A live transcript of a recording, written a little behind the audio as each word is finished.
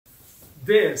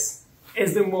This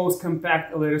is the most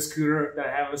compact electric scooter that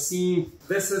I have ever seen.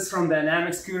 This is from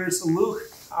Dynamic Scooters. Look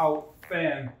how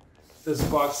thin this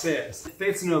box is. It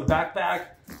fits in a backpack,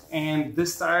 and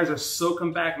these tires are so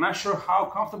compact. Not sure how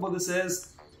comfortable this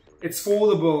is. It's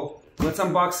foldable. Let's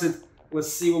unbox it.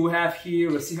 Let's see what we have here.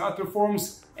 Let's see how it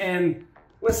performs, and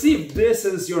let's see if this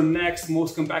is your next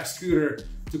most compact scooter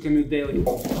to commute daily.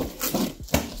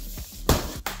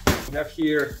 We have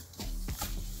here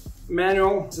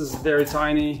manual. This is very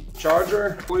tiny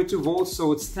charger, 42 volts,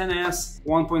 so it's 10S,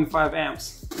 1.5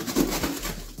 amps.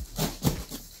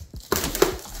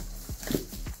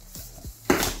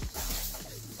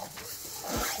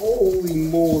 Holy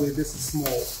moly, this is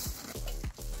small.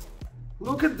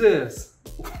 Look at this.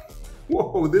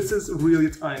 Whoa, this is really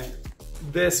tiny.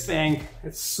 This thing,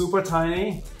 it's super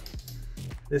tiny.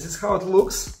 This is how it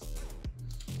looks.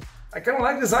 I kind of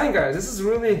like the design, guys. This is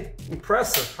really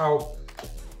impressive how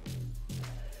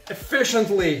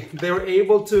efficiently they were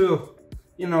able to,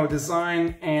 you know,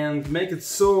 design and make it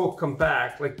so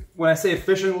compact. Like when I say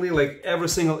efficiently, like every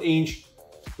single inch.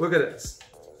 Look at this.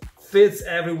 Fits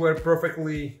everywhere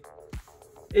perfectly.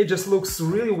 It just looks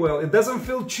really well. It doesn't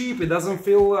feel cheap. It doesn't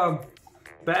feel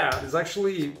bad. It's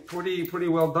actually pretty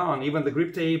well done. Even the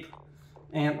grip tape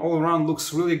and all around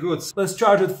looks really good. Let's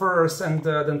charge it first and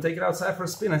then take it outside for a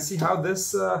spin and see how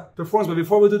this performs. But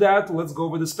before we do that, let's go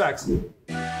over the specs.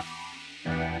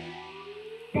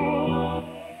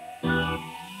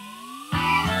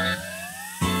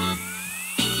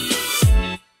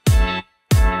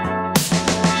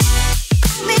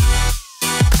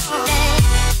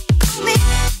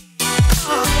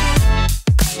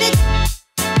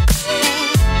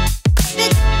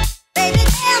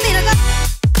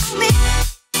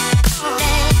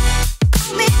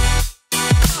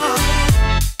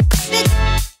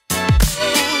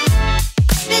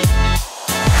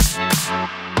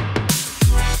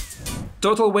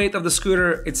 Total weight of the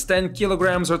scooter, it's 10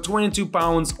 kilograms or 22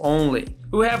 pounds only.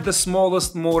 We have the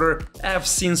smallest motor I've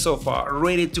seen so far,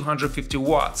 rated 250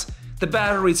 watts. The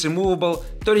battery is removable,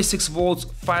 36 volts,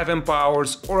 5 amp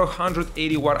hours or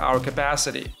 180 watt-hour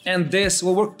capacity. And this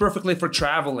will work perfectly for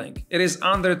traveling. It is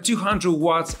under 200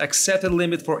 watts accepted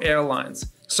limit for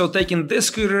airlines. So taking this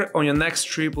scooter on your next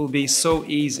trip will be so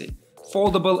easy.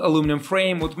 Foldable aluminum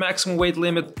frame with maximum weight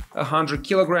limit 100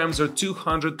 kilograms or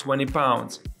 220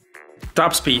 pounds.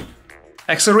 Top speed.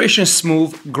 Acceleration is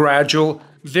smooth, gradual,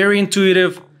 very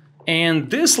intuitive, and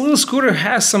this little scooter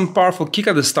has some powerful kick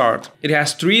at the start. It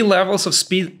has 3 levels of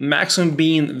speed, maximum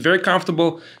being very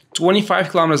comfortable, 25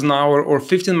 kilometers an hour or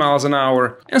 15 miles an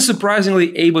hour, and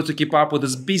surprisingly able to keep up with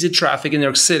this busy traffic in New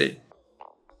York City.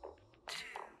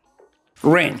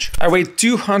 Range. I weigh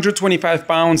 225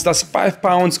 pounds, that's 5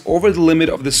 pounds over the limit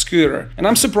of the scooter. And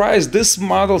I'm surprised this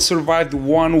model survived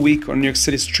 1 week on New York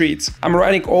City streets. I'm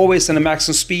riding always at a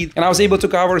maximum speed and I was able to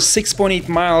cover 6.8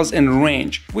 miles in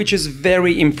range, which is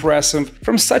very impressive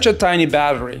from such a tiny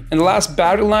battery. In the last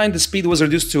battery line, the speed was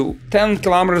reduced to 10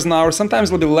 kilometers an hour, sometimes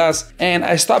a little bit less, and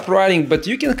I stopped riding, but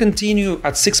you can continue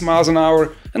at 6 miles an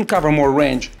hour and cover more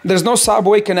range. There's no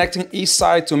subway connecting East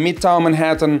Side to Midtown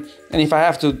Manhattan, and if I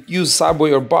have to use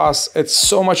subway or bus, it's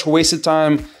so much wasted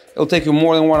time. It'll take you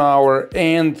more than 1 hour.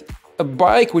 And a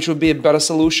bike, which would be a better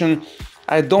solution,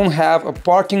 I don't have a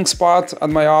parking spot at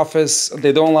my office.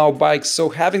 They don't allow bikes, so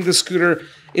having the scooter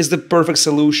is the perfect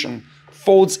solution.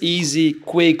 Folds easy,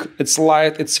 quick, it's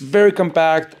light, it's very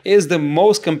compact, is the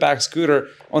most compact scooter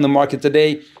on the market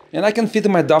today, and I can fit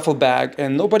in my duffel bag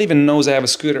and nobody even knows I have a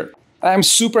scooter. I'm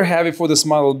super heavy for this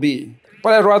Model B,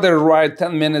 but I'd rather ride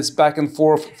 10 minutes back and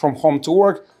forth from home to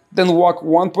work than walk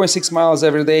 1.6 miles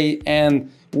every day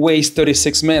and waste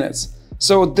 36 minutes.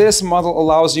 So this model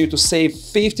allows you to save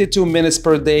 52 minutes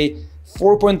per day,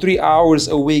 4.3 hours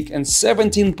a week and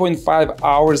 17.5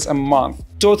 hours a month.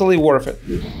 Totally worth it.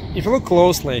 If you look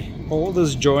closely, all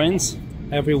those joints,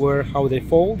 everywhere how they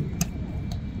fold,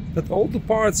 but all the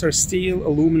parts are steel,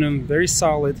 aluminum, very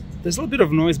solid. There's a little bit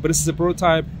of noise, but this is a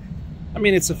prototype. I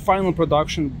mean, it's a final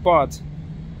production, but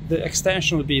the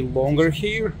extension will be longer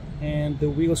here and the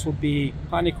wheels will be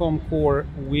honeycomb core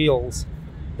wheels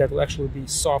that will actually be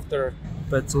softer,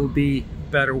 but it will be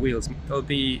better wheels. There'll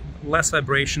be less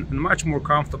vibration and much more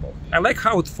comfortable. I like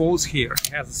how it folds here.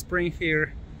 It has a spring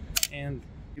here and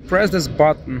you press this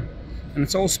button and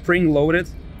it's all spring loaded.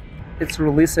 It's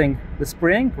releasing the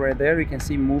spring right there, you can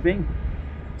see moving.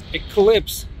 It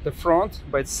clips the front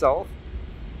by itself.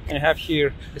 And you have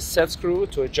here a set screw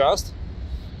to adjust.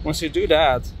 Once you do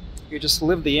that, you just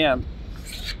lift the end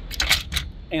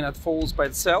and it folds by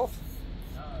itself,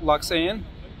 locks in.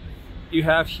 You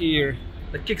have here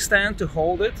the kickstand to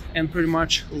hold it and pretty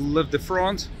much lift the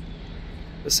front.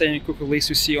 the same quick release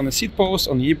you see on the seat post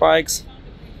on the e-bikes.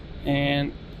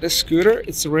 And this scooter,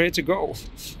 it's ready to go.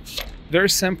 Very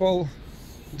simple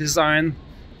design,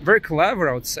 very clever,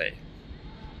 I would say,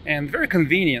 and very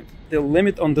convenient. The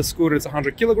limit on the scooter is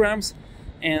 100 kilograms,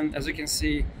 and as you can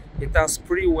see, it does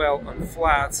pretty well on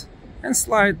flats and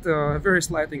very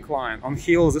slight incline. On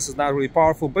hills, this is not really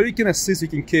powerful, but you can assist, you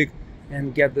can kick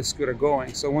and get the scooter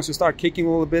going. So once you start kicking a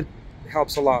little bit, it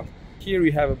helps a lot. Here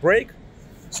you have a brake,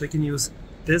 so you can use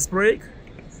this brake,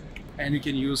 and you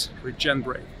can use regen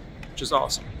brake, which is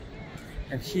awesome.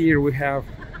 And here we have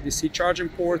DC charging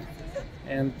port,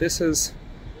 and this is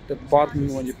the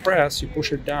button. When you press, you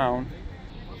push it down,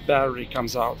 battery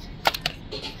comes out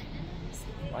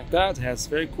like that. It has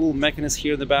very cool mechanism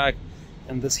here in the back,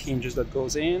 and this hinges that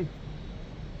goes in,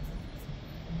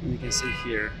 and you can see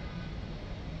here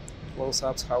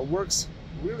close-ups how it works.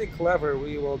 Really clever,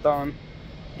 really well done.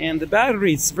 And the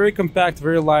battery, it's very compact,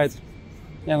 very light,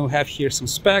 and we have here some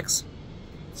specs.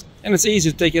 And it's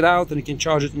easy to take it out, and you can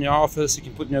charge it in your office, you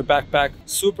can put it in your backpack.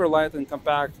 Super light and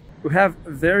compact. We have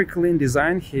very clean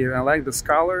design here. I like the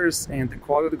scholars and the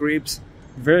quality of the grips.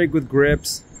 Very good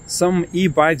grips. Some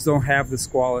e-bikes don't have this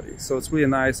quality, so it's really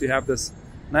nice. You have this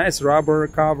nice rubber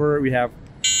cover. We have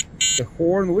the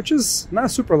horn, which is not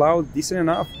super loud, decent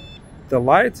enough. The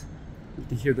light, you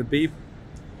can hear the beep.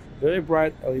 Very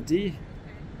bright LED.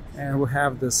 And we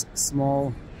have this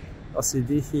small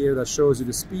LCD here that shows you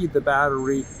the speed, the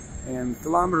battery, and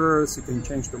kilometers. You can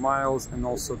change the miles and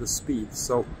also the speed.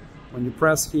 So when you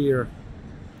press here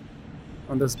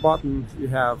on this button, you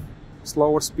have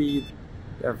slower speed,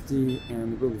 FD,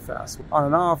 and really fast. On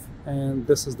and off, and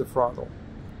this is the throttle.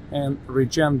 And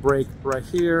regen brake right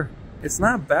here. It's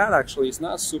not bad actually, it's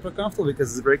not super comfortable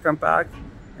because it's very compact,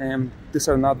 and these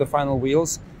are not the final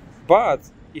wheels. But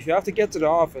if you have to get to the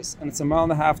office and it's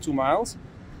 1.5 miles, 2 miles,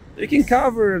 you can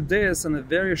cover this in a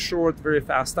very short, very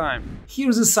fast time.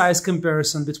 Here's a size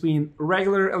comparison between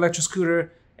regular electric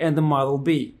scooter and the Model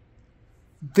B.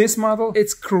 This model,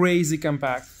 it's crazy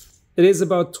compact. It is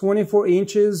about 24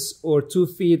 inches or 2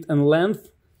 feet in length,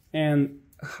 and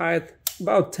height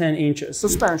about 10 inches.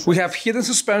 Suspension. We have hidden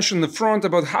suspension in the front,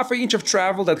 about 1/2 inch of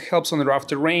travel that helps on the rough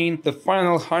terrain. The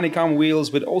final honeycomb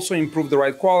wheels would also improve the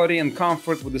ride quality and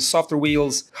comfort with the softer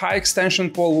wheels. High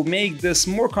extension pole will make this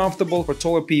more comfortable for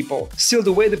taller people. Still,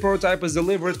 the way the prototype is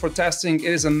delivered for testing,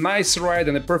 it is a nice ride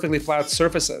on the perfectly flat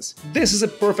surfaces. This is a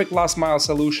perfect last mile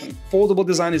solution. Foldable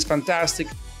design is fantastic.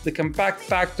 The compact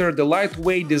factor, the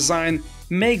lightweight design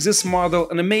makes this model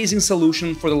an amazing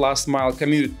solution for the last mile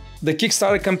commute. The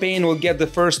Kickstarter campaign will get the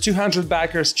first 200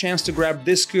 backers chance to grab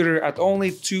this scooter at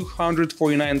only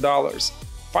 $249.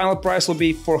 Final price will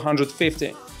be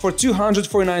 $450. For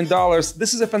 $249,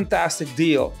 this is a fantastic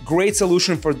deal. Great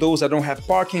solution for those that don't have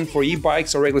parking for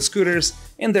e-bikes or regular scooters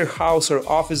in their house or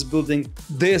office building.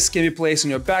 This can be placed in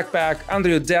your backpack, under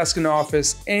your desk in the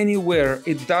office, anywhere.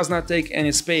 It does not take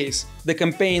any space. The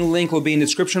campaign link will be in the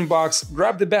description box.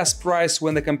 Grab the best price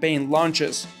when the campaign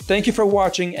launches. Thank you for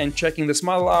watching and checking this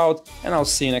model out, and I'll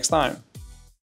see you next time.